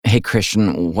Hey,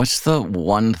 Christian, what's the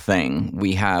one thing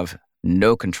we have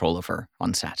no control over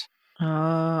on set?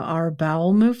 Our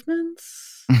bowel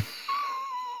movements?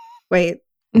 Wait,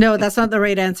 no, that's not the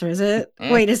right answer, is it?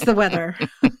 Wait, it's the weather.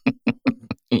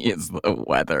 It's the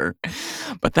weather.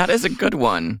 But that is a good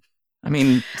one. I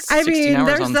mean, 16 hours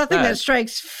there's on nothing set. that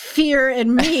strikes fear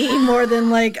in me more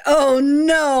than like, oh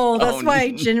no. That's why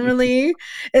I generally,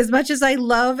 as much as I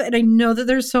love, and I know that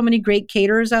there's so many great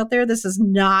caterers out there,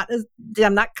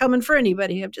 I'm not coming for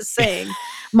anybody. I'm just saying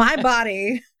my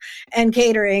body and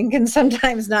catering can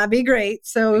sometimes not be great.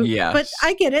 So, Yes. But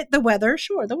I get it. The weather,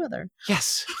 sure, the weather.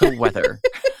 Yes, the weather.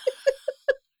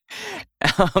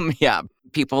 Yeah,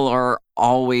 people are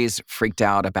always freaked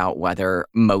out about weather,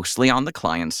 mostly on the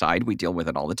client side. We deal with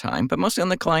it all the time, but mostly on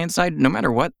the client side, no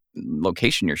matter what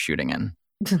location you're shooting in.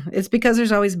 It's because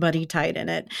there's always money tied in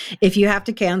it. If you have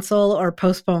to cancel or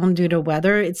postpone due to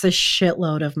weather, it's a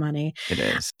shitload of money. It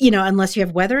is. Unless you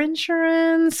have weather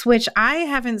insurance, which I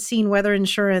haven't seen weather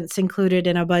insurance included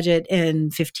in a budget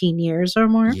in 15 years or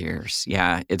more. Years.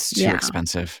 Yeah, it's too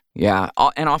expensive. Yeah.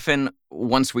 And often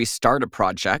once we start a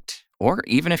project, or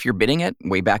even if you're bidding it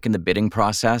way back in the bidding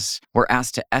process, we're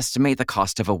asked to estimate the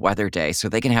cost of a weather day so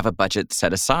they can have a budget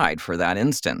set aside for that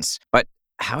instance. But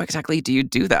how exactly do you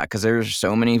do that? Because there's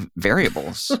so many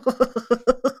variables.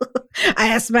 I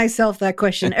ask myself that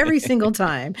question every single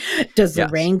time. Does the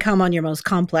rain come on your most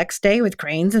complex day with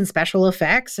cranes and special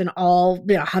effects and all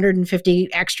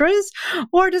 150 extras?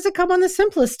 Or does it come on the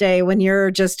simplest day when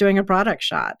you're just doing a product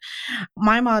shot?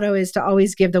 My motto is to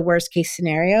always give the worst case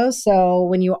scenario. So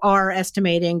when you are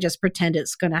estimating, just pretend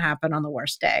it's going to happen on the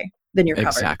worst day. Then you're covered.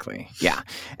 Exactly. Yeah.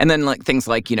 And then things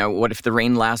like, what if the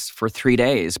rain lasts for 3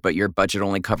 days, but your budget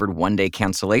only covered 1 day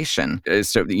cancellation?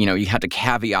 So, you had to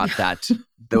caveat that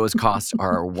those costs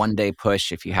are a 1 day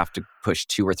push. If you have to push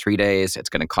 2 or 3 days, it's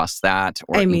going to cost that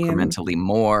or incrementally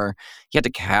more. You had to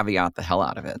caveat the hell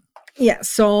out of it. Yeah,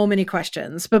 so many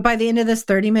questions. But by the end of this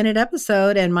 30-minute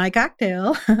episode and my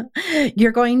cocktail,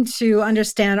 you're going to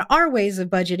understand our ways of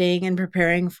budgeting and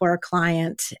preparing for a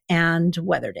client and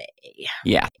weather day.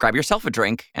 Yeah, grab yourself a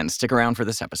drink and stick around for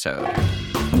this episode.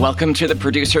 Welcome to the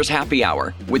Producers Happy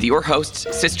Hour with your hosts,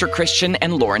 Sister Christian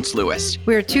and Lawrence Lewis.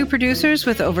 We're two producers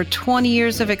with over 20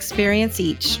 years of experience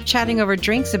each, chatting over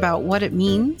drinks about what it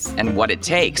means and what it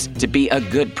takes to be a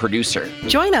good producer.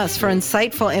 Join us for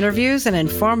insightful interviews and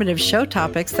informative show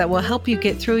topics that will help you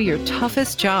get through your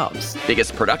toughest jobs,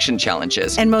 biggest production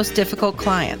challenges, and most difficult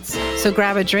clients. So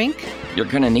grab a drink. You're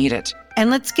going to need it. And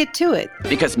let's get to it.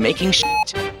 Because making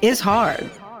shit is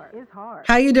hard.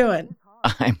 How you doing?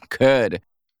 I'm good.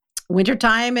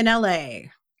 Wintertime in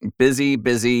LA. Busy,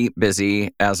 busy,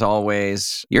 busy as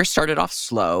always. Yours started off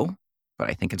slow, but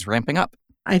I think it's ramping up.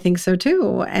 I think so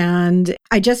too. And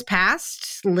I just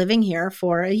passed living here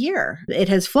for a year. It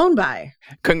has flown by.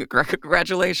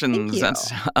 Congratulations. Thank you.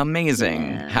 That's amazing.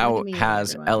 Yeah, How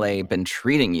has LA been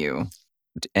treating you?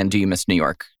 And do you miss New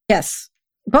York? Yes.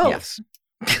 Both. Yes.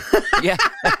 Yeah.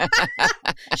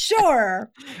 Sure.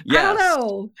 Yes. I don't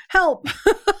know. Help.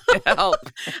 Help.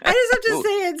 I just have to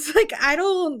say it's like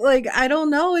I don't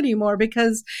know anymore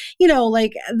because,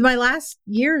 my last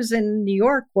years in New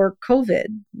York were COVID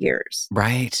years.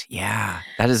 Right. Yeah.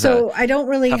 That is so I don't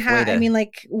really have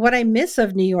what I miss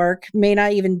of New York may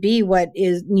not even be what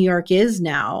is New York is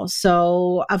now.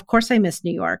 So of course I miss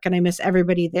New York and I miss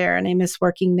everybody there and I miss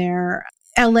working there.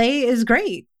 LA is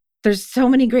great. There's so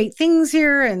many great things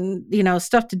here and,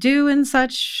 stuff to do and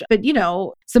such. But,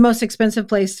 it's the most expensive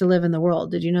place to live in the world.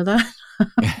 Did you know that?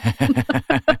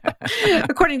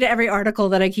 According to every article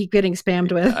that I keep getting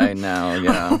spammed with. I know,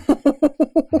 yeah.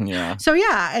 Yeah. So,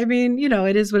 yeah,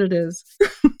 it is what it is.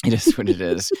 It is what it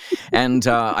is. And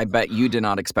I bet you did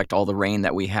not expect all the rain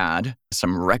that we had,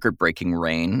 some record-breaking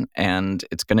rain, and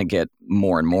it's going to get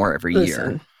more and more every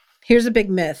year. Here's a big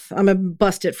myth. I'm going to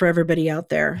bust it for everybody out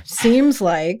there. Seems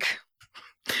like,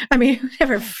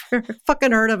 never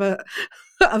fucking heard of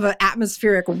an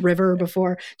atmospheric river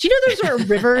before. Do you know there's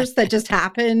rivers that just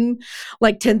happen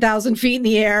like 10,000 feet in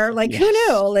the air? Like, yes. Who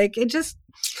knew?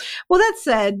 That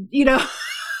said,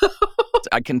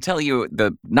 I can tell you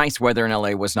the nice weather in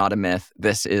LA was not a myth.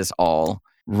 This is all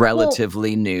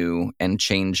relatively new and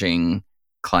changing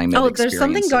climate there's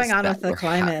something going on with the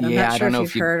climate. I'm not sure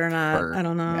if you've heard or not. I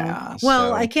don't know.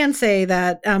 Yeah, I can say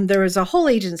that there was a whole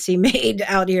agency made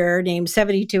out here named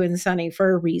 72 and Sunny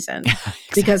for a reason. Exactly.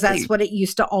 Because that's what it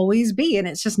used to always be. And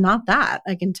it's just not that,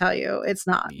 I can tell you. It's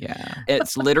not. Yeah.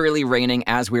 It's literally raining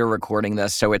as we are recording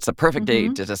this. So it's the perfect day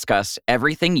to discuss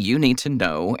everything you need to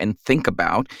know and think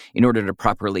about in order to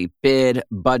properly bid,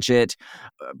 budget,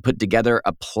 put together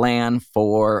a plan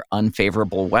for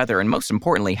unfavorable weather, and most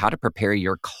importantly, how to prepare your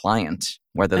your client,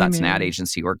 whether that's an ad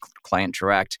agency or client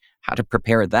direct, how to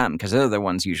prepare them, because they're the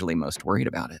ones usually most worried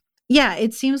about it. Yeah,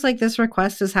 it seems like this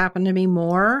request has happened to me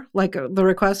more, like the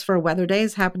request for weather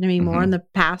days happened to me more in the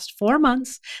past 4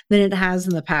 months than it has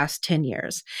in the past 10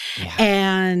 years. Yeah.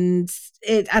 And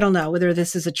I don't know whether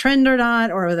this is a trend or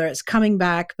not, or whether it's coming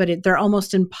back, but they're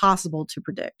almost impossible to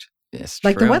predict. It's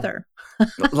like true. the weather.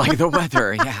 Like the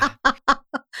weather, yeah.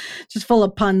 Just full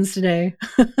of puns today.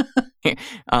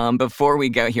 Before we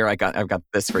go here, I've got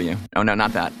this for you. Oh, no,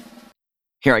 not that.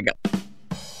 Here I go.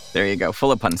 There you go.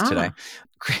 Full of puns today.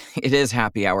 It is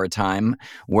happy hour time.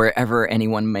 Wherever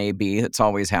anyone may be, it's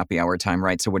always happy hour time,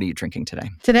 right? So what are you drinking today?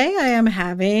 Today I am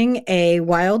having a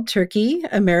Wild Turkey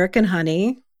American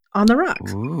Honey on the rock.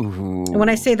 Ooh. And when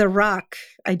I say the rock,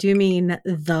 I do mean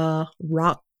the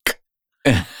rock.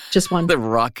 Just one. The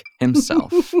Rock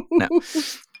himself. No.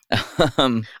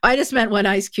 I just meant one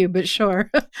ice cube, but sure.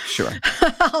 Sure.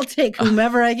 I'll take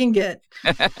whomever I can get.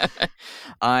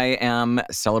 I am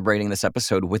celebrating this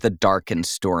episode with a dark and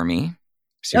stormy.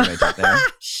 See what I did there?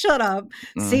 Shut up.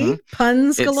 See?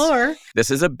 Puns galore. This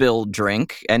is a build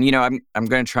drink. And, I'm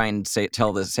going to try and say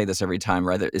this every time.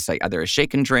 It's like either a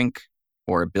shake and drink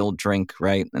or a build drink,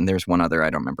 right? And there's one other, I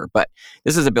don't remember. But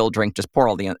this is a build drink. Just pour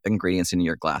all the ingredients into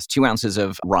your glass. 2 ounces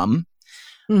of rum,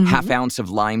 half ounce of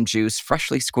lime juice,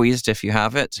 freshly squeezed if you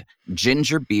have it,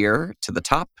 ginger beer to the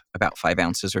top, about 5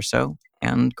 ounces or so,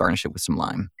 and garnish it with some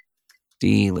lime.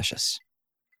 Delicious.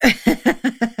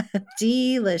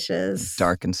 Delicious.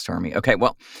 Dark and stormy. Okay,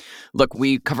 well, look,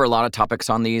 we cover a lot of topics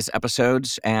on these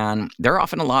episodes, and there are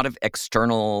often a lot of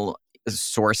external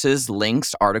sources,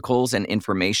 links, articles, and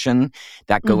information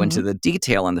that go into the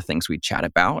detail on the things we chat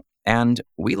about. And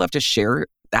we love to share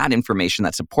that information,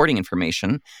 that supporting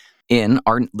information, in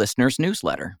our listeners'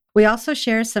 newsletter. We also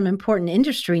share some important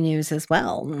industry news as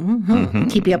well.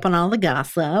 Keep you up on all the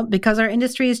gossip, because our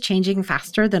industry is changing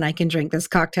faster than I can drink this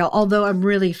cocktail, although I'm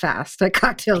really fast at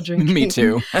cocktail drinking. Me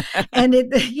too. And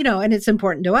and it's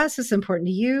important to us, it's important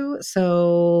to you,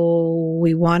 so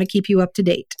we want to keep you up to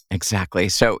date. Exactly.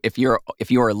 So if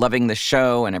you are loving the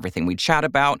show and everything we chat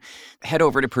about, head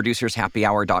over to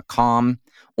producershappyhour.com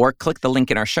or click the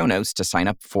link in our show notes to sign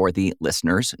up for the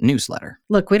listeners' newsletter.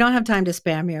 Look, we don't have time to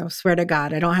spam you. Swear to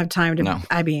God, I don't have time to,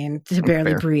 to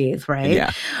barely breathe, right?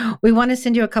 Yeah. We want to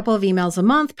send you a couple of emails a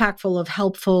month, packed full of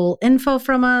helpful info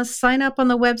from us. Sign up on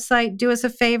the website. Do us a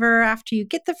favor. After you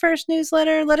get the first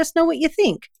newsletter, let us know what you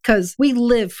think, because we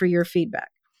live for your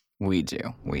feedback. We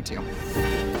do. We do.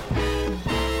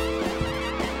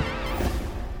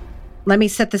 Let me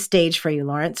set the stage for you,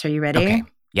 Lawrence. Are you ready? Okay.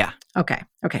 Yeah. Okay.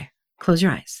 Close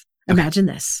your eyes. Imagine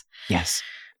this. Yes.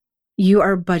 You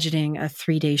are budgeting a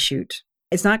 3-day shoot.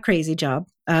 It's not a crazy job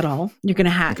at all. You're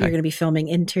going to be filming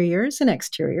interiors and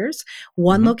exteriors,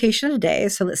 one location a day.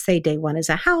 So let's say day 1 is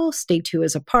a house, day 2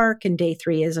 is a park, and day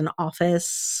 3 is an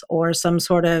office or some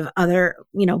sort of other,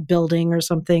 building or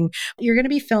something. You're going to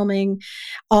be filming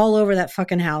all over that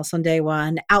fucking house on day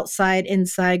 1, outside,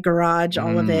 inside, garage,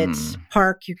 all of it.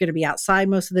 Park, you're going to be outside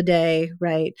most of the day,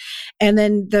 right? And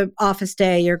then the office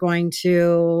day, you're going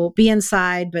to be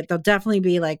inside, but there'll definitely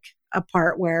be like a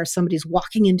part where somebody's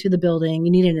walking into the building.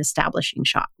 You need an establishing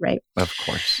shot, right? Of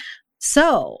course.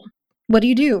 So what do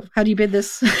you do? How do you bid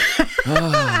this?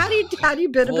 How do you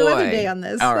bid a weather day on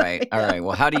this? All right.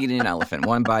 Well, how do you eat an elephant?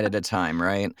 One bite at a time,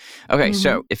 right? Okay.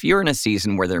 So if you're in a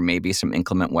season where there may be some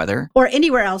inclement weather. Or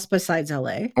anywhere else besides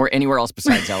LA.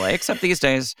 Except these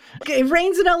days. It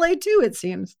rains in LA too, it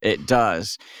seems. It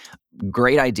does.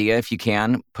 Great idea if you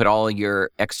can. Put all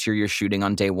your exterior shooting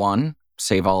on day 1.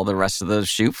 Save all the rest of the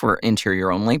shoot for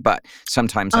interior only, but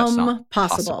sometimes that's not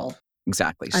possible.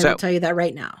 Exactly. I will tell you that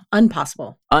right now.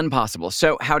 Unpossible.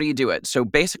 So how do you do it? So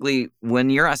basically, when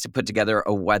you're asked to put together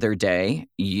a weather day,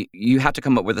 you have to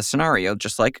come up with a scenario,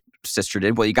 just like Sister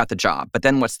did. Well, you got the job. But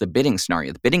then what's the bidding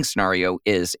scenario? The bidding scenario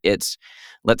is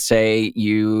let's say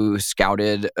you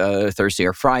scouted Thursday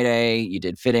or Friday, you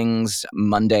did fittings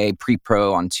Monday,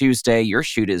 pre-pro on Tuesday. Your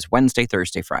shoot is Wednesday,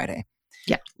 Thursday, Friday.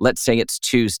 Yeah. Let's say it's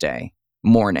Tuesday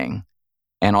morning,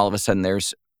 and all of a sudden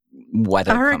there's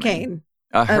weather. A hurricane,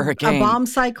 a bomb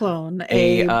cyclone,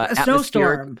 a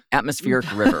snowstorm,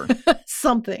 atmospheric river,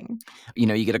 something.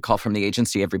 You get a call from the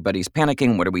agency. Everybody's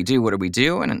panicking. What do we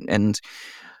do? And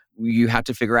you have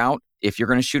to figure out if you're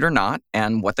going to shoot or not,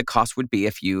 and what the cost would be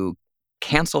if you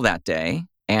cancel that day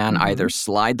and either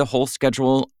slide the whole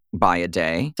schedule by a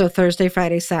day. So Thursday,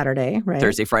 Friday, Saturday, right?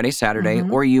 Thursday, Friday, Saturday,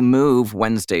 or you move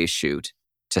Wednesday's shoot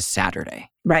to Saturday.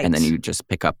 Right. And then you just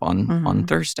pick up on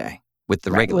Thursday. with the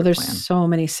Right. regular Well, there's plan. so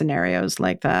many scenarios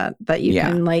like that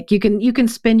you can you can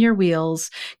spin your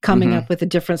wheels coming up with the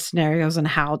different scenarios on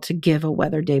how to give a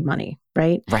weather day money,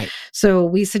 right? Right. So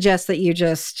we suggest that you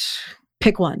just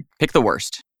pick one. Pick the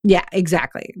worst. Yeah,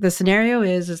 exactly. The scenario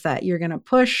is that you're going to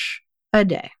push a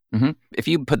day. If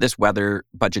you put this weather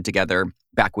budget together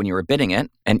back when you were bidding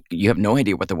it and you have no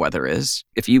idea what the weather is,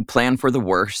 if you plan for the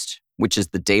worst, which is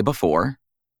the day before,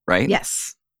 right?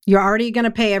 Yes. You're already going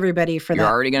to pay everybody for that.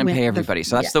 You're already going to pay everybody.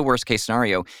 So that's the worst case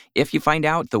scenario. If you find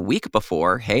out the week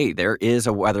before, hey, there is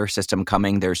a weather system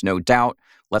coming, there's no doubt,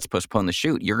 let's postpone the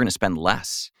shoot, you're going to spend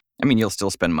less. I mean, you'll still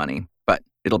spend money, but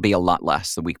it'll be a lot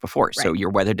less the week before. Right. So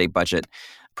your weather day budget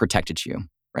protected you,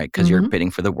 right? Because you're bidding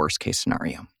for the worst case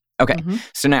scenario. Okay,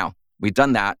 so now we've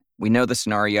done that. We know the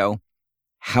scenario.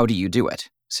 How do you do it,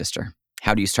 sister?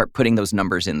 How do you start putting those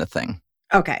numbers in the thing?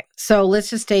 Okay, so let's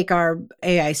just take our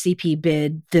AICP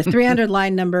bid, the 300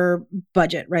 line number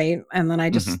budget, right? And then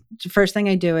I just, first thing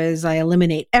I do is I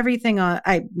eliminate everything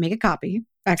I make a copy.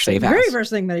 Actually, the very first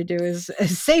thing that I do is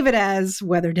save it as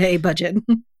weather day budget.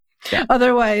 Yeah.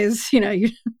 Otherwise,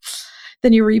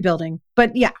 then you're rebuilding.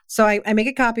 But yeah, so I make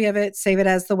a copy of it, save it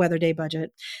as the weather day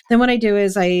budget. Then what I do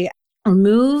is I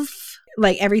remove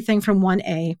everything from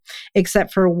 1A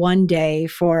except for one day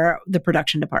for the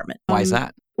production department. Why is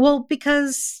that? Well,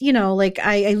 because,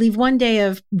 I leave one day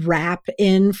of wrap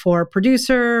in for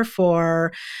producer,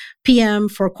 for PM,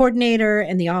 for coordinator,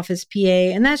 and the office PA.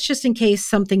 And that's just in case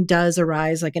something does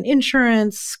arise, like an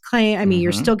insurance claim. I mean,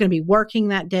 you're still going to be working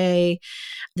that day,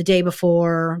 the day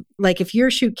before. Like if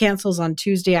your shoot cancels on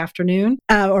Tuesday afternoon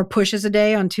or pushes a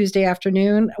day on Tuesday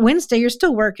afternoon, Wednesday, you're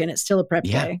still working. It's still a prep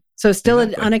day. So it's still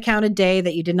an unaccounted day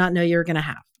that you did not know you were going to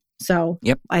have. So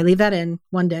I leave that in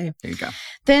one day. There you go.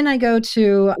 Then I go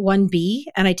to 1B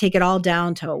and I take it all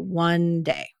down to one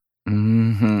day.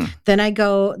 Then I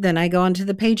go onto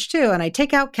the page 2 and I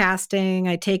take out casting.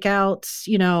 I take out,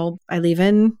 I leave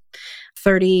in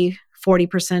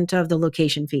 30-40% of the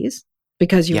location fees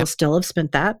because you will still have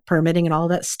spent that. Permitting and all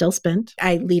of that's still spent.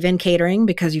 I leave in catering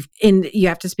because you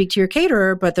have to speak to your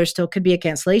caterer, but there still could be a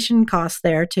cancellation cost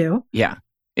there too. Yeah.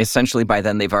 Essentially, by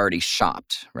then, they've already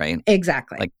shopped, right?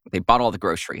 Exactly. Like they bought all the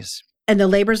groceries. And the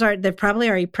laborers they've probably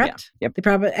already prepped. Yeah. Yep.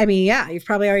 You've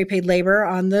probably already paid labor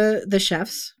on the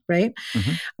chefs, right?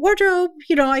 Wardrobe,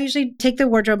 I usually take the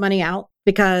wardrobe money out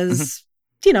because,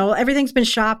 everything's been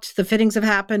shopped. The fittings have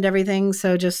happened, everything.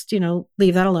 So just,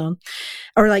 leave that alone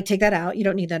or take that out. You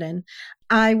don't need that in.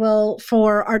 I will,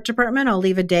 for art department, I'll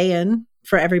leave a day in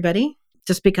for everybody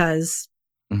just because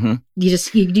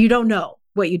you don't know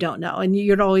what you don't know. And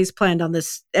you'd always planned on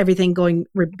this, everything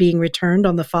being returned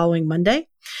on the following Monday.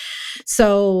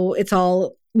 So it's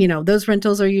all, those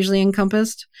rentals are usually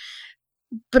encompassed.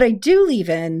 But I do leave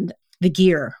in the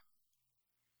gear.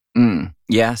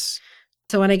 Yes.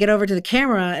 So when I get over to the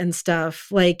camera and stuff,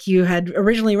 you had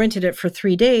originally rented it for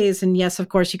 3 days. And yes, of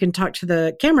course, you can talk to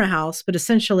the camera house, but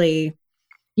essentially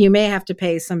you may have to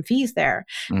pay some fees there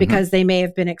because they may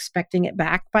have been expecting it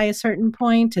back by a certain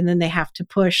point, and then they have to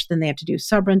push, then they have to do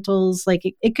sub rentals.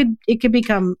 It could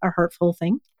become a hurtful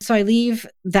thing. So I leave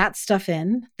that stuff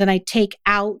in. Then I take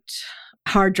out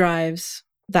hard drives,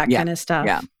 that kind of stuff.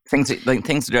 Yeah. Things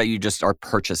that you just are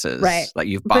purchases, right? That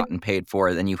you've bought and paid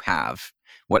for, then you have.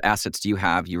 What assets do you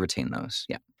have? You retain those.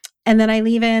 Yeah. And then I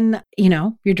leave in,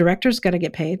 your director's got to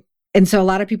get paid. And so a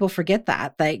lot of people forget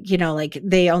that, they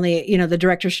only, the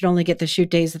director should only get the shoot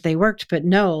days that they worked, but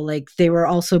no, they were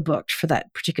also booked for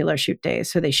that particular shoot day.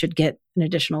 So they should get an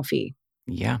additional fee.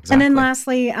 Yeah. Exactly. And then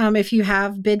lastly, if you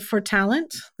have bid for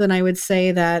talent, then I would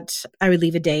say that I would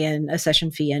leave a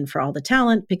session fee in for all the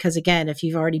talent, because again, if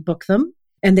you've already booked them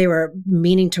and they were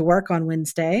meaning to work on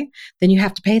Wednesday, then you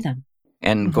have to pay them.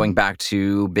 And going back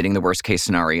to bidding the worst case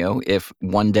scenario, if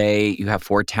one day you have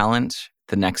 4 talent,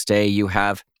 the next day you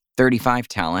have 35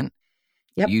 talent,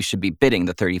 you should be bidding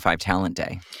the 35 talent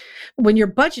day. When you're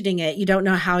budgeting it, you don't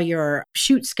know how your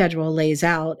shoot schedule lays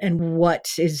out and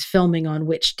what is filming on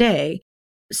which day.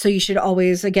 So you should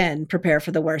always, again, prepare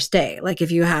for the worst day.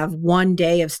 If you have 1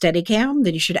 day of Steadicam,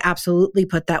 then you should absolutely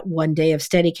put that 1 day of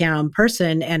Steadicam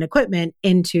person and equipment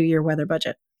into your weather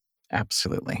budget.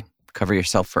 Absolutely. Cover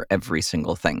yourself for every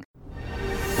single thing.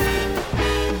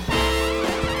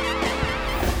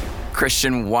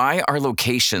 Christian, why are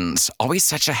locations always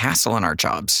such a hassle in our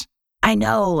jobs? I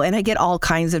know. And I get all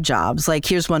kinds of jobs. Like,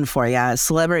 here's one for you.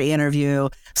 Celebrity interview.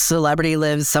 Celebrity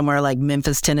lives somewhere like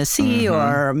Memphis, Tennessee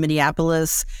or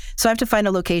Minneapolis. So I have to find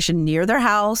a location near their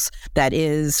house that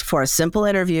is for a simple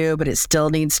interview, but it still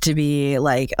needs to be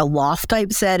like a loft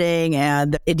type setting.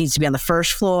 And it needs to be on the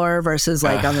first floor versus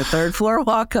like on the third floor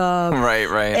walk up.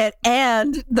 Right.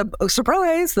 And the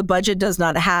surprise, the budget does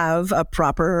not have a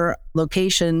proper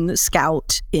location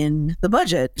scout in the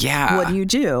budget. Yeah. What do you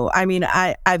do? I mean,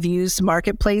 I've used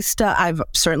Marketplace stuff. I've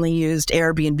certainly used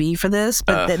Airbnb for this,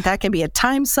 but that can be a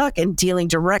time suck, and dealing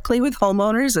directly with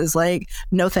homeowners is like,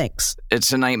 no thanks.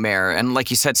 It's a nightmare. And like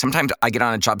you said, sometimes I get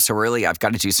on a job so early, I've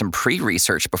got to do some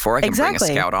pre-research before I can bring a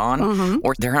scout on,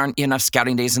 or there aren't enough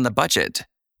scouting days in the budget.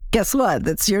 Guess what?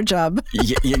 That's your job.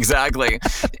 Exactly.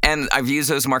 And I've used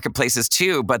those marketplaces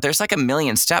too, but there's like a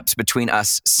million steps between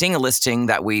us seeing a listing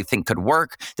that we think could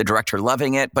work, the director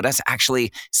loving it, but us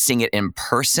actually seeing it in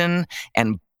person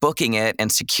and booking it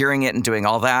and securing it and doing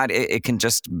all that. It can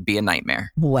just be a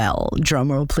nightmare. Well,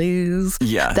 drumroll, please.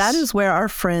 Yes. That is where our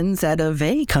friends at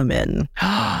Avay come in.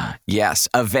 Yes.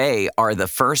 Avay are the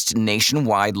first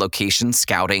nationwide location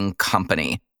scouting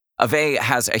company. Avay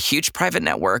has a huge private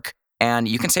network, and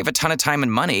you can save a ton of time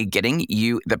and money getting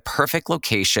you the perfect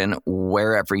location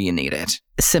wherever you need it.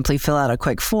 Simply fill out a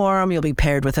quick form. You'll be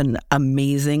paired with an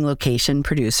amazing location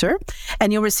producer,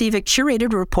 and you'll receive a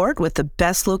curated report with the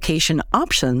best location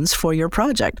options for your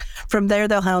project. From there,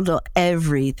 they'll handle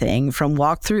everything from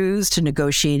walkthroughs to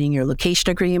negotiating your location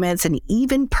agreements and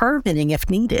even permitting if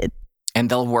needed. And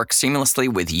they'll work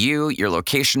seamlessly with you, your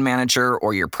location manager,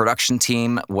 or your production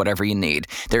team, whatever you need.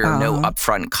 There are no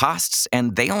upfront costs,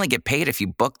 and they only get paid if you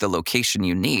book the location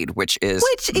you need, which is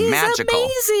magical.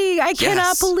 Amazing. I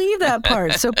cannot believe that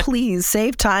part. So please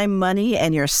save time, money,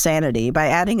 and your sanity by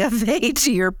adding Avay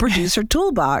to your producer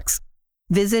toolbox.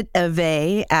 Visit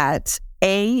Avay at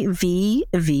avvay.com.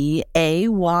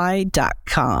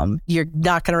 You're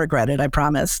not going to regret it, I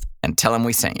promise. And tell them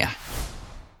we sent you.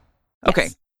 Okay.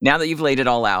 Yes. Now that you've laid it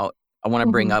all out, I want to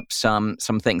bring up some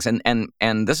things.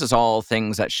 And this is all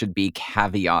things that should be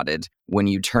caveated when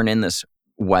you turn in this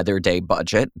weather day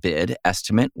budget, bid,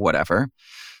 estimate, whatever.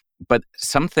 But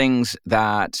some things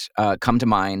that come to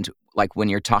mind, like when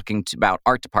you're talking about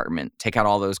art department, take out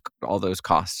all those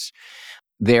costs.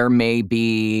 There may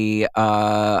be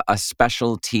a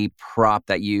specialty prop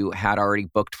that you had already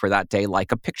booked for that day,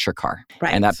 like a picture car.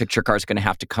 Right. And that picture car is going to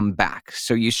have to come back.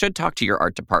 So you should talk to your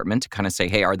art department to kind of say,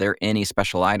 hey, are there any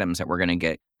special items that we're going to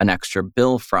get an extra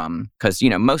bill from? Because,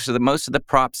 most of the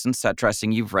props and set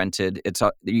dressing you've rented, it's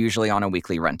usually on a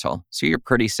weekly rental. So you're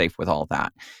pretty safe with all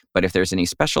that. But if there's any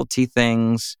specialty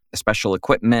things, special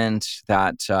equipment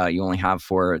that you only have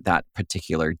for that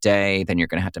particular day, then you're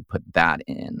going to have to put that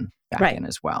in. Back in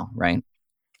as well, right?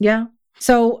 Yeah.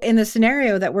 So in the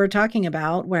scenario that we're talking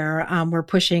about, where we're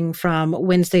pushing from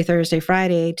Wednesday, Thursday,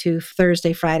 Friday to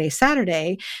Thursday, Friday,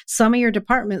 Saturday, some of your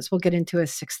departments will get into a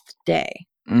sixth day.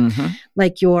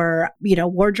 Like your,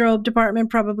 wardrobe department,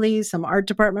 probably some art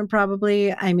department,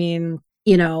 probably. I mean,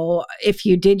 if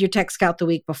you did your tech scout the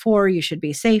week before, you should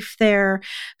be safe there.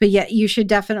 But yet you should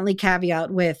definitely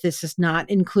caveat with, this does not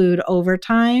include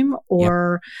overtime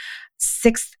or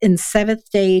sixth and seventh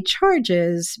day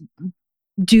charges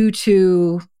due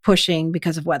to pushing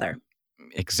because of weather.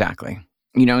 Exactly.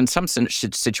 In some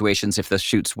situations, if the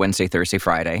shoot's Wednesday, Thursday,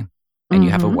 Friday, and you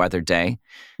have a weather day,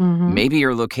 maybe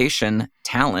your location,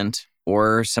 talent,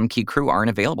 or some key crew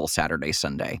aren't available Saturday,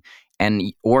 Sunday,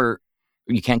 or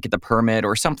you can't get the permit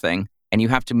or something, and you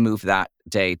have to move that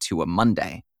day to a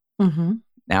Monday.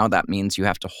 Now that means you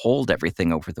have to hold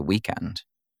everything over the weekend.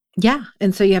 Yeah.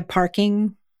 And so you have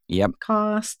parking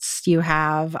costs. You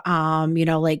have, you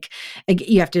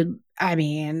have to,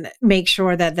 make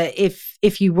sure that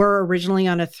if you were originally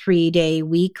on a 3-day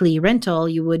weekly rental,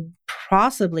 you would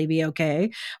possibly be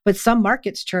okay. But some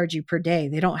markets charge you per day.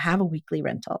 They don't have a weekly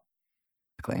rental.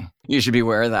 Exactly. You should be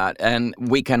aware of that. And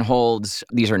weekend holds,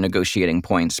 these are negotiating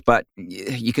points, but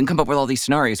you can come up with all these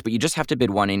scenarios, but you just have to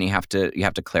bid one, and you have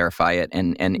to clarify it.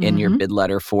 And in your bid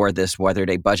letter for this weather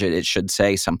day budget, it should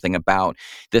say something about,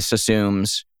 this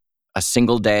assumes a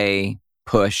single day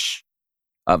push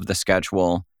of the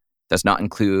schedule, does not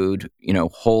include,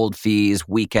 hold fees,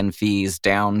 weekend fees,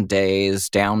 down days,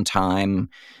 downtime,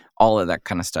 all of that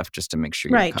kind of stuff, just to make sure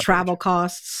you're covered. Travel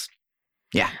costs.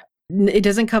 Yeah. It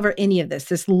doesn't cover any of this.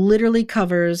 This literally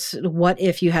covers what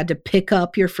if you had to pick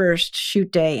up your first shoot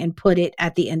day and put it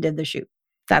at the end of the shoot.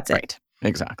 That's it. Right.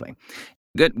 Exactly.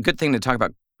 Good thing to talk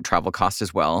about travel costs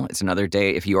as well. It's another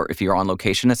day. If you're on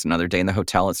location, it's another day in the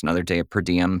hotel. It's another day of per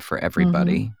diem for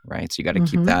everybody, right? So you got to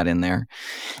keep that in there.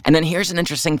 And then here's an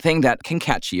interesting thing that can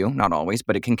catch you, not always,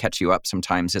 but it can catch you up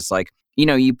sometimes. It's like,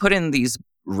 you put in these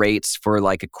rates for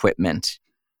like equipment.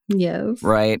 Yes.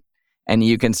 Right. And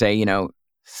you can say,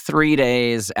 3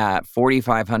 days at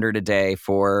 $4,500 a day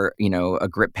for, a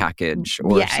grip package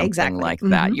or something like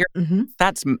that.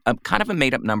 That's a kind of a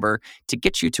made up number to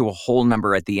get you to a whole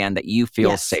number at the end that you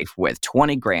feel safe with.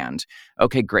 20 grand.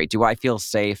 Okay, great. Do I feel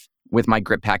safe with my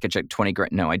grip package at 20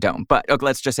 grand? No, I don't. But okay,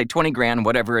 let's just say 20 grand,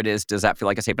 whatever it is. Does that feel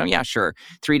like a safe number? Yeah, sure.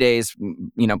 3 days,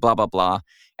 blah, blah, blah.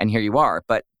 And here you are.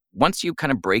 But once you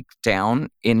kind of break down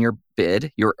in your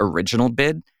bid, your original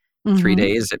bid, 3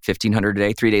 days at $1,500 a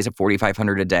day, 3 days at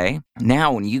 $4,500 a day.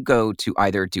 Now, when you go to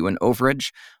either do an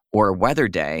overage or a weather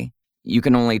day, you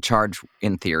can only charge,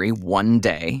 in theory, 1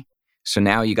 day. So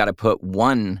now you got to put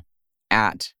one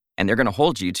at, and they're going to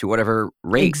hold you to whatever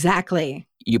rate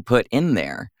you put in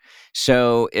there.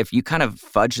 So if you kind of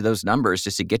fudge those numbers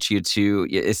just to get you to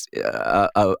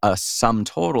a sum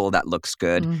total that looks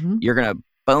good, you're going to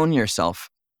bone yourself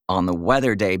on the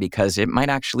weather day because it might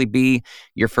actually be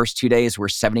your first 2 days were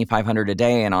 $7,500 a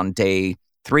day, and on day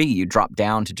 3 you drop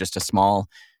down to just a small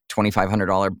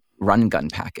 $2,500 run gun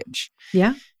package.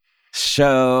 Yeah.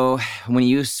 So when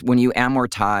you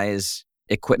amortize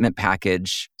equipment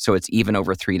package, so it's even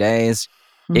over 3 days,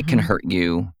 it can hurt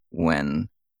you when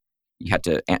you had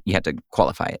to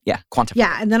qualify it. Yeah, quantify.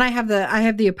 Yeah, and then I have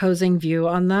the opposing view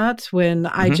on that when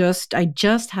I just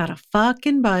had a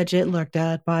fucking budget looked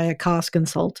at by a cost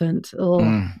consultant.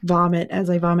 Vomit as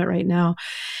I vomit right now.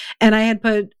 And I had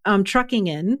put trucking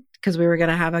in because we were going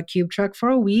to have a cube truck for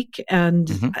a week and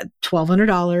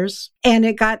 $1,200. And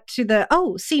it got to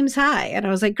seems high. And I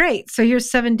was like, great. So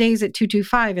here's 7 days at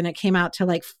 $225, and it came out to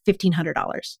like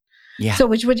 $1,500. Yeah.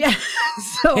 So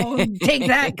so take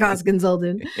that, cost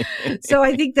consultant. So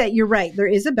I think that you're right. There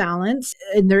is a balance,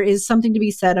 and there is something to be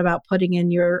said about putting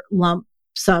in your lump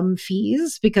sum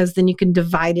fees, because then you can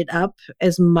divide it up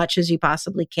as much as you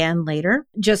possibly can later.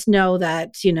 Just know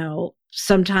that,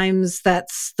 sometimes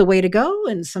that's the way to go,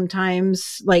 and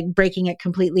sometimes like breaking it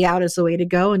completely out is the way to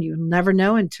go, and you'll never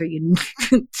know until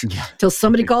until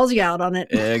somebody calls you out on it.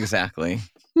 Exactly.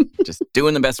 Just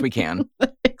doing the best we can.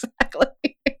 Exactly.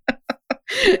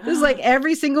 It's like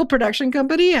every single production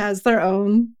company has their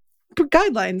own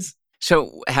guidelines.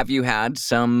 So have you had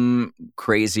some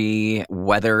crazy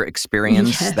weather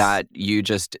experience that you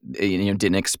just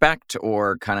didn't expect,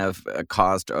 or kind of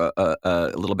caused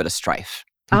a little bit of strife?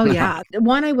 Oh, yeah.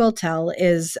 One I will tell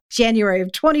is January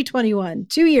of 2021,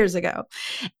 2 years ago.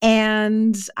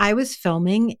 And I was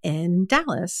filming in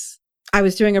Dallas. I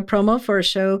was doing a promo for a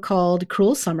show called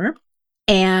Cruel Summer,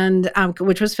 and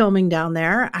which was filming down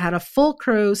there. I had a full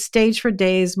crew, stage for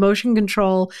days, motion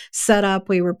control set up.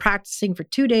 We were practicing for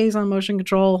 2 days on motion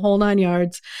control, whole 9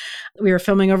 yards. We were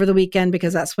filming over the weekend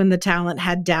because that's when the talent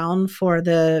had down for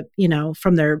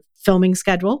from their filming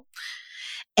schedule.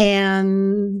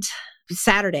 And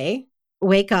Saturday,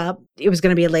 wake up. It was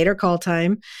going to be a later call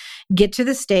time. Get to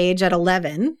the stage at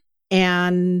 11,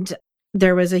 and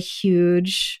there was a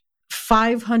huge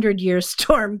 500-year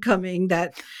storm coming,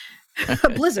 that a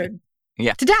blizzard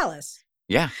to Dallas.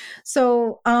 Yeah.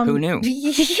 So who knew?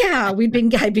 Yeah,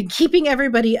 I'd been keeping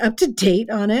everybody up to date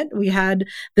on it. We had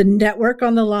the network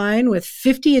on the line with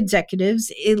 50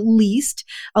 executives at least,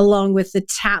 along with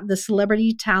the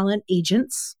celebrity talent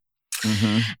agents.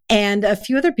 And a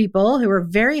few other people who were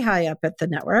very high up at the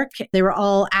network. They were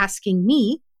all asking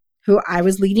me, who I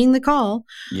was leading the call,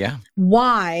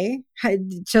 why,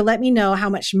 to let me know how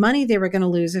much money they were going to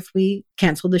lose if we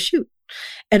canceled the shoot.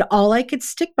 And all I could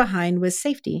stick behind was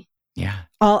safety. Yeah.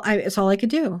 It's all I could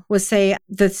do was say,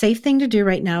 the safe thing to do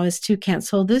right now is to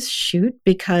cancel this shoot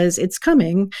because it's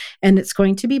coming and it's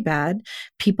going to be bad.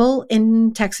 People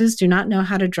in Texas do not know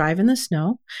how to drive in the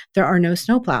snow. There are no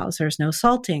snowplows. There's no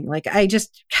salting. Like, I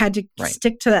just had to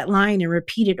stick to that line and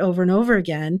repeat it over and over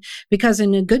again, because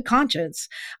in a good conscience,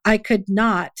 I could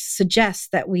not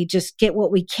suggest that we just get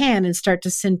what we can and start to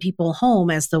send people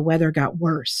home as the weather got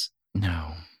worse.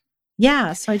 No.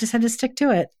 Yeah, so I just had to stick to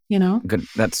it, Good.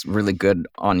 That's really good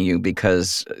on you,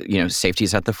 because, safety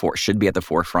is should be at the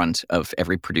forefront of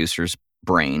every producer's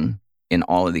brain in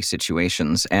all of these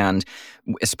situations. And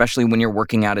especially when you're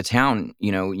working out of town,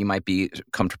 you might be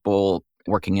comfortable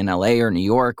working in LA or New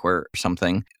York or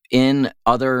something. In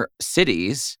other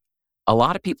cities, a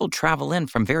lot of people travel in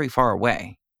from very far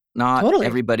away. Not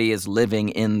everybody is living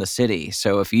in the city.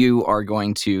 So if you are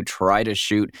going to try to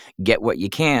shoot, get what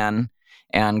you can,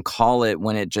 and call it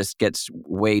when it just gets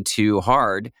way too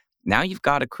hard, Now you've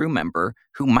got a crew member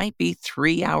who might be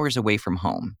 3 hours away from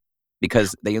home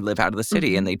because they live out of the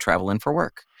city and they travel in for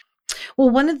work. Well,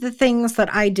 one of the things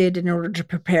that I did in order to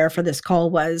prepare for this call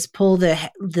was pull the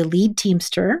lead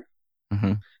teamster,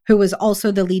 who was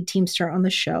also the lead teamster on the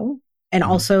show, and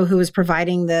also who was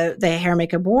providing the hair,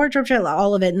 makeup, wardrobe,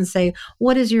 all of it, and say,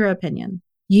 what is your opinion?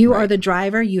 You are the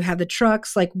driver. You have the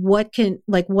trucks. Like, what?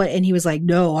 And he was like,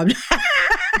 no, I'm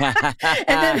and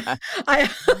then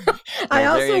I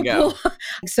also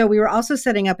so we were also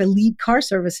setting up elite car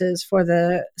services for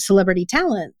the celebrity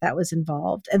talent that was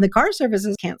involved, and the car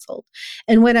services canceled.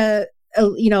 And when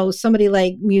somebody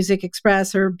like Music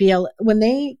Express or BL, when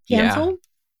they cancel,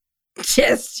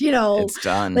 just it's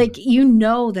done. Like,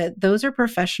 that those are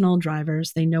professional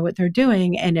drivers. They know what they're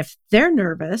doing, and if they're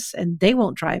nervous and they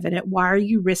won't drive in it, why are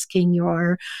you risking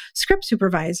your script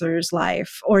supervisor's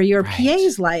life or your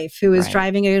PA's life who is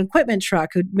driving an equipment truck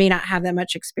who may not have that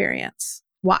much experience?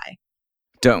 Why?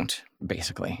 Don't,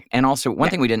 basically. And also, one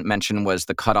thing we didn't mention was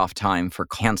the cutoff time for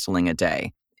canceling a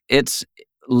day. It's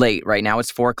late right now.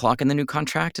 It's 4:00 in the new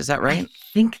contract. Is that right? I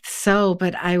think so,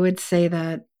 but I would say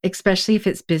that, especially if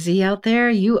it's busy out there,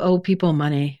 you owe people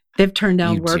money. They've turned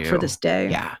down work for this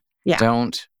day. Yeah.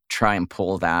 Don't try and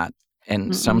pull that.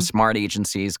 And some smart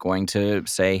agency is going to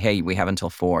say, hey, we have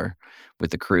until 4 with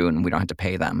the crew and we don't have to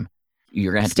pay them.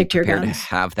 You're going to have to be prepared to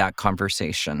have that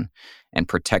conversation and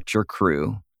protect your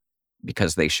crew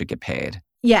because they should get paid.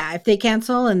 Yeah, if they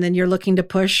cancel and then you're looking to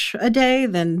push a day,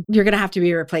 then you're going to have to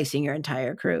be replacing your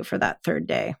entire crew for that third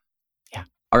day. Yeah.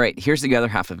 All right, here's the other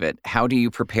half of it. How do you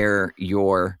prepare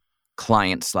your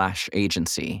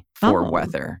client/agency for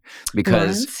weather?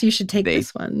 Because Lawrence, you should take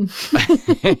this one.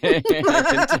 I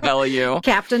can tell you.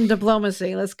 Captain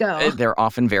Diplomacy, let's go. They're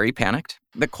often very panicked.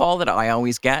 The call that I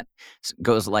always get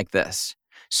goes like this.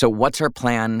 So what's our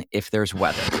plan if there's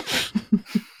weather?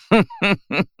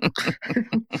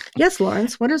 Yes,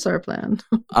 Lawrence, what is our plan?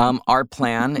 Our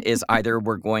plan is either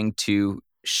we're going to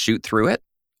shoot through it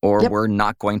or we're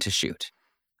not going to shoot.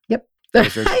 Yep.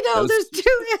 I know, there's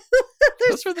two.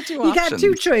 Those are the two options. You got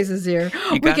two choices here.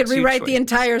 We could rewrite the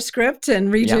entire script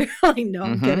and redo. No,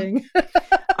 I'm kidding.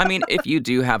 I mean, if you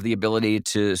do have the ability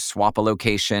to swap a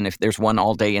location, if there's one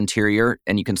all-day interior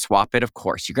and you can swap it, of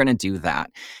course, you're going to do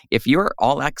that. If you're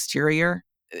all exterior,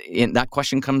 and that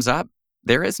question comes up,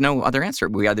 there is no other answer.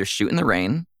 We either shoot in the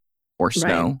rain or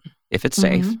snow if it's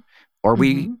safe, or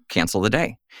we cancel the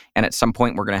day. And at some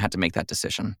point, we're going to have to make that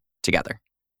decision together.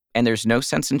 And there's no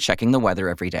sense in checking the weather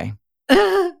every day.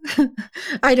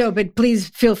 I know, but please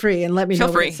feel free and let me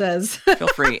know what it says. Feel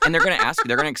free. And they're going to ask you,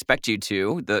 they're going to expect you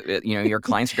to, your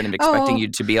clients are going to be expecting you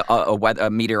to be a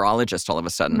meteorologist all of a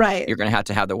sudden. Right. You're going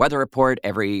to have the weather report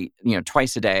every,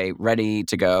 twice a day, ready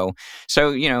to go.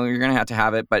 So, you're going to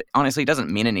have it. But honestly, it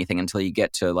doesn't mean anything until you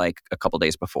get to like a couple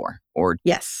days before or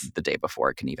the day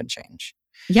before. It can even change.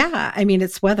 Yeah. I mean,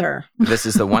 it's weather. This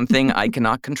is the one thing I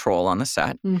cannot control on the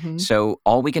set. So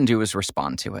all we can do is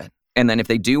respond to it. And then if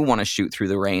they do want to shoot through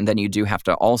the rain, then you do have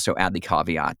to also add the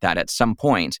caveat that at some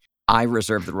point, I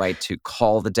reserve the right to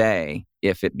call the day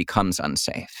if it becomes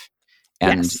unsafe.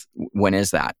 And when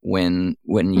is that? When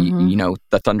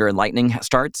the thunder and lightning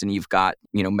starts and you've got,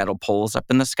 metal poles up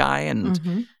in the sky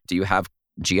and do you have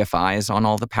GFIs on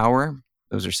all the power?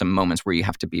 Those are some moments where you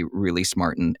have to be really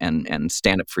smart and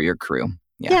stand up for your crew.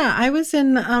 Yeah, I was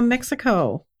in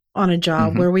Mexico on a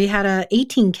job where we had a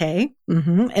 18K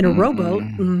and a rowboat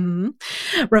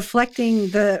reflecting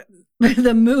the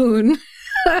moon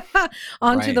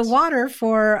onto the water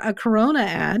for a Corona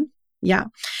ad. Yeah.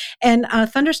 And a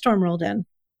thunderstorm rolled in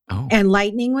and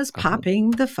lightning was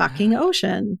popping the fucking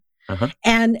ocean.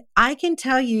 And I can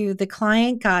tell you the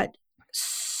client got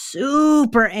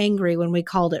super angry when we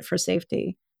called it for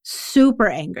safety. Super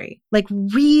angry, like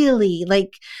really,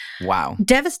 like wow,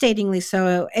 devastatingly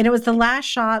so. And it was the last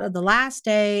shot of the last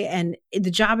day, and the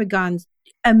job had gone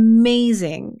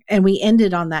amazing. And we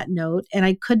ended on that note. And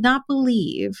I could not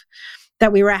believe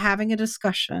that we were having a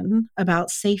discussion about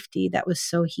safety that was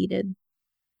so heated.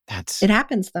 It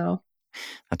happens, though.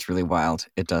 That's really wild.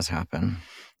 It does happen.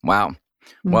 Wow.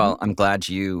 Well, I'm glad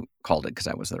you called it because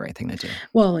that was the right thing to do.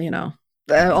 Well,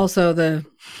 also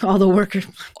all the workers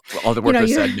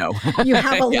said no. You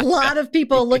have a lot of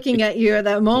people looking at you at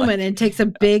that moment. And it takes a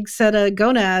big set of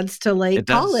gonads to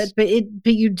call it, but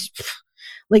you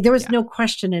there was no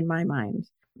question in my mind.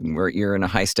 You're in a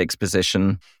high stakes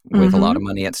position with a lot of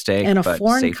money at stake. In a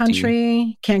foreign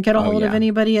country, can't get a hold of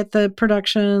anybody at the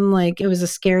production. It was a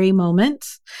scary moment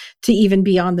to even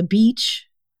be on the beach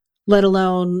let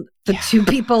alone the two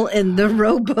people in the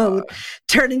rowboat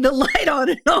turning the light on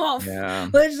and off. Yeah.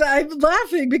 I'm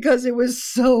laughing because it was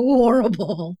so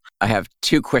horrible. I have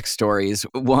two quick stories.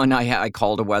 One, I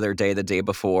called a weather day the day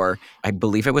before. I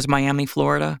believe it was Miami,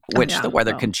 Florida, which the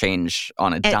weather can change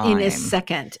on a dime. In a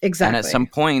second, exactly. And at some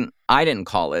point, I didn't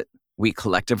call it. We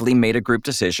collectively made a group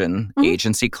decision,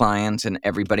 agency, client, and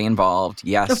everybody involved.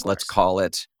 Yes, let's call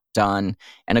it. Done.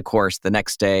 And of course, the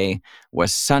next day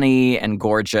was sunny and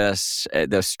gorgeous.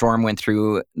 The storm went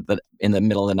through in the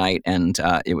middle of the night, and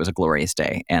it was a glorious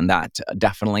day. And that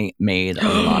definitely made a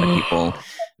lot of people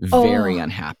very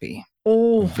unhappy.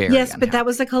 Oh, very yes, unhappy. But that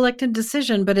was a collective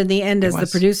decision. But in the end, as the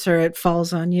producer, it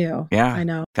falls on you. Yeah. I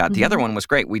know. The other one was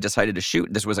great. We decided to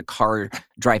shoot. This was a car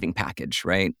driving package,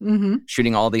 right? Mm-hmm.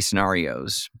 Shooting all these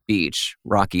scenarios, beach,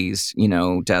 Rockies,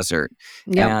 desert.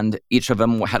 Yep. And each of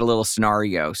them had a little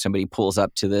scenario. Somebody pulls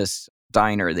up to this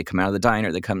diner. They come out of the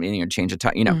diner. They come in, change a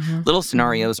time, little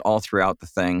scenarios all throughout the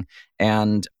thing.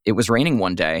 And it was raining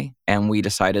one day. And we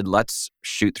decided, let's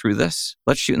shoot through this.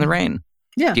 Let's shoot in the rain.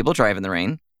 Yeah. People drive in the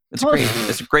rain. It's great.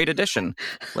 It's a great addition.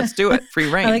 Let's do it. Free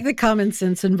rain. I like the common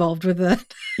sense involved with that.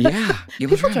 Yeah.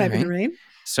 People drive in the rain.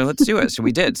 So let's do it. So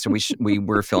we did. So we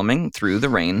were filming through the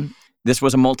rain. This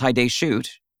was a multi-day shoot.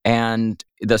 And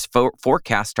this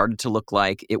forecast started to look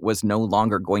like it was no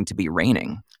longer going to be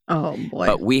raining. Oh, boy.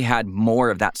 But we had more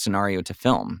of that scenario to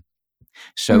film.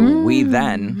 So we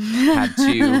then had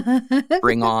to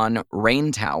bring on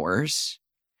rain towers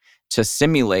to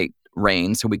simulate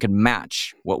rain so we could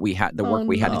match what we had, the work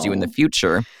we had to do in the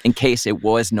future in case it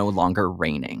was no longer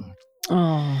raining.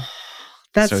 Oh,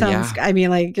 that sounds, I mean,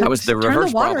 like, that was the reverse turn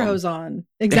the water problem. hose on.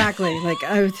 Exactly. Like,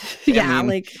 water that's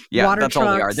trucks.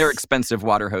 all they are. They're expensive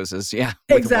water hoses. Yeah.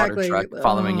 With exactly. a water truck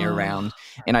following you around.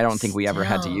 And I don't think we ever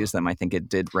had to use them. I think it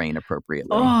did rain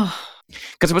appropriately.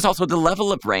 Because it was also the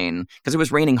level of rain, because it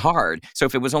was raining hard. So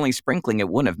if it was only sprinkling, it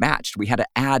wouldn't have matched. We had to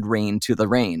add rain to the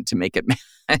rain to make it,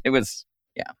 it was,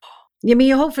 I mean,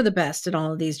 you hope for the best in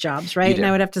all of these jobs, right? And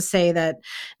I would have to say that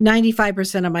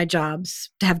 95% of my jobs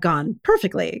have gone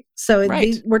perfectly. So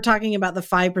we're talking about the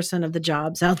 5% of the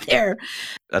jobs out there.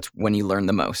 That's when you learn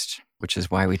the most, which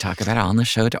is why we talk about it on the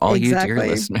show to all you dear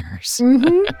listeners.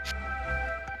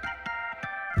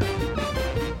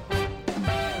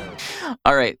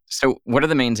 All right. So what are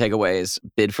the main takeaways?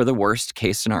 Bid for the worst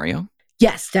case scenario.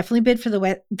 Yes, definitely bid for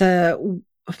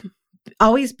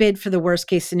always bid for the worst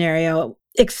case scenario,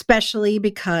 especially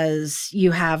because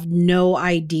you have no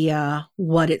idea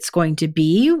what it's going to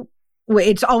be.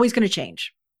 It's always going to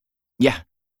change. Yeah.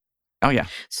 Oh, yeah.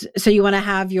 So you want to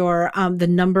have your the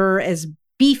number as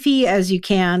beefy as you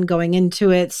can going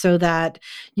into it so that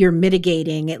you're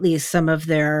mitigating at least some of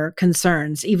their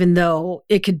concerns, even though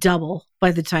it could double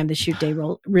by the time the shoot day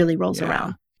really rolls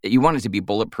around. You want it to be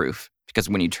bulletproof. Because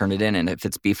when you turn it in, and if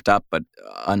it's beefed up, but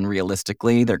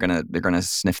unrealistically, they're gonna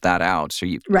sniff that out. So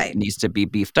it needs to be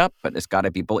beefed up, but it's got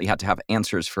to be bullet. You have to have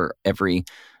answers for every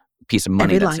piece of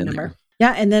money that's in there.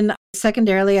 Yeah, and then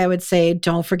secondarily, I would say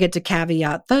don't forget to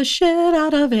caveat the shit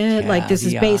out of it. Like this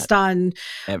is based on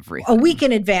everything. A week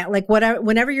in advance. Like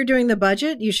whenever you're doing the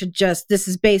budget, you should this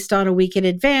is based on a week in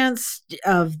advance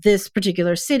of this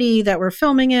particular city that we're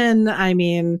filming in. I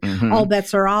mean, all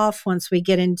bets are off once we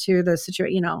get into the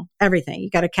situation. Everything.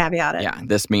 You got to caveat it. Yeah,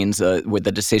 this means when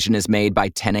the decision is made by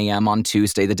 10 a.m. on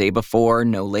Tuesday, the day before,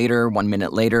 no later, 1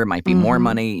 minute later, it might be more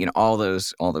money. All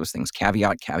those things.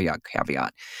 Caveat.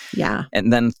 Yeah.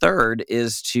 And then third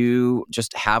is to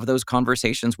just have those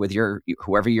conversations with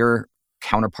whoever your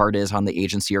counterpart is on the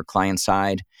agency or client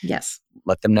side. Yes.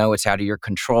 Let them know it's out of your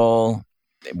control,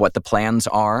 what the plans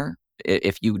are.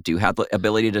 If you do have the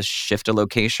ability to shift a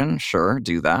location, sure,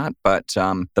 do that. But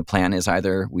the plan is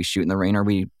either we shoot in the rain or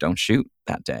we don't shoot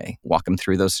that day. Walk them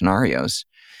through those scenarios.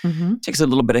 Takes a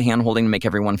little bit of hand-holding to make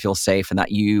everyone feel safe and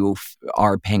that you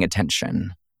are paying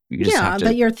attention.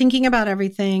 That you're thinking about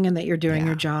everything and that you're doing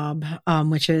your job,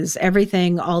 which is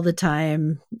everything all the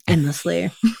time, endlessly.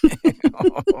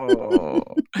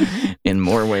 In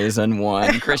more ways than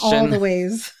one. Christian. All the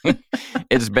ways.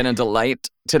 It's been a delight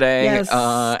today. Yes.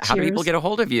 How do people get a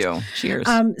hold of you? Cheers.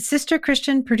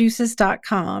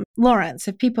 SisterChristianProduces.com. Lawrence,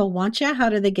 if people want you, how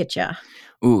do they get you?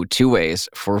 Ooh, 2 ways.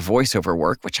 For voiceover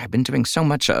work, which I've been doing so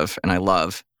much of and I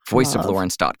love.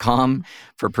 voiceoflawrence.com.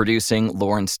 For producing,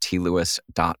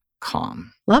 lawrencetLewis.com.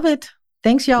 Love it.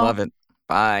 Thanks, y'all. Love it.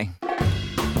 Bye.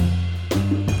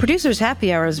 Producers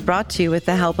Happy Hour is brought to you with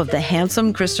the help of the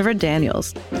handsome Christopher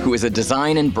Daniels, who is a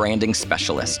design and branding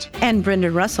specialist, and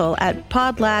Brendan Russell at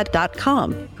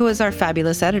podlad.com, who is our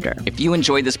fabulous editor. If you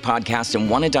enjoy this podcast and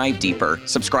want to dive deeper,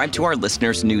 subscribe to our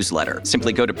listeners' newsletter.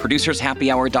 Simply go to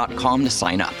producershappyhour.com to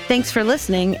sign up. Thanks for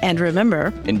listening, and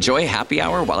remember, enjoy happy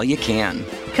hour while you can.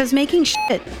 Because making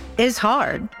shit is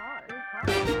hard.